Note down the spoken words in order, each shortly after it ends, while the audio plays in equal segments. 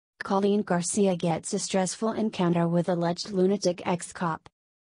Coleen Garcia gets a stressful encounter with alleged lunatic ex-cop.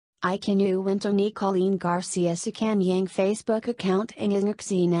 Ikinuwento ni Coleen Garcia sa kanyang Facebook account ang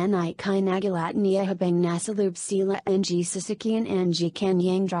nanay kinagulat niya habang nasa loob sila ng sasakyan ng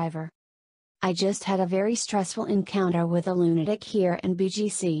kanyang driver. I just had a very stressful encounter with a lunatic here in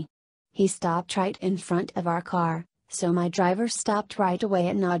BGC. He stopped right in front of our car, so my driver stopped right away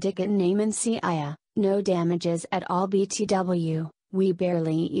at nadikitan namin siya, no damages at all BTW, we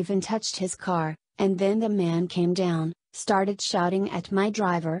barely even touched his car, and then the man came down, started shouting at my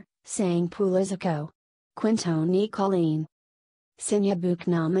driver, saying PULIS AKO. Kwento ni Coleen.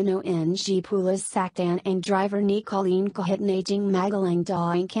 Sinubukan ng PULIS saktan ang driver ni Coleen kahit naging magalang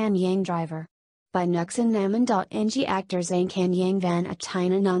ang kanyang driver. Binuksan namin ng aktres ang kanyang van at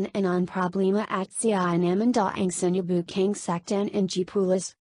tinanong anong problema at siya namin ang sinubukang saktan ng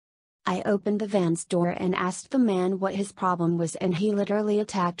PULIS. I opened the van's door and asked the man what his problem was, and he literally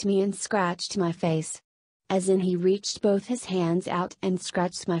attacked me and scratched my face. As in, he reached both his hands out and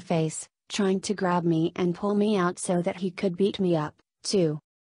scratched my face, trying to grab me and pull me out so that he could beat me up, too.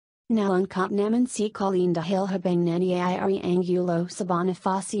 Nalungkot naman si Coleen dahil habang nangyayari ang gulo sa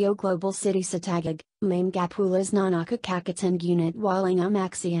Bonifacio Global City sa Taguig, mga pulis na nakakakitang unit walang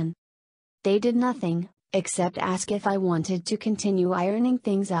umaksyon. They did nothing, except ask if I wanted to continue ironing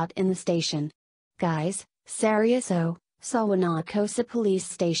things out in the station. Guys, seryoso, sawa na ako sa police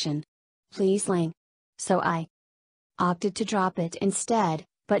station. Please lang. So I opted to drop it instead,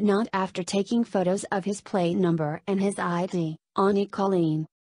 but not after taking photos of his plate number and his ID, ani Coleen.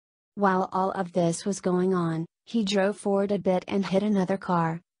 While all of this was going on, he drove forward a bit and hit another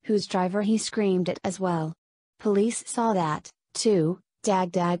car, whose driver he screamed at as well. Police saw that, too,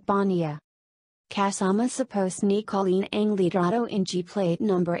 dagdag banya. Kasama sa post ni Coleen ang litrato ng plate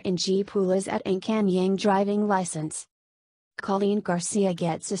number ng pulis at ang kanyang driving license. Coleen Garcia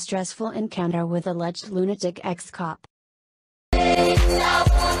gets a stressful encounter with alleged lunatic ex-cop.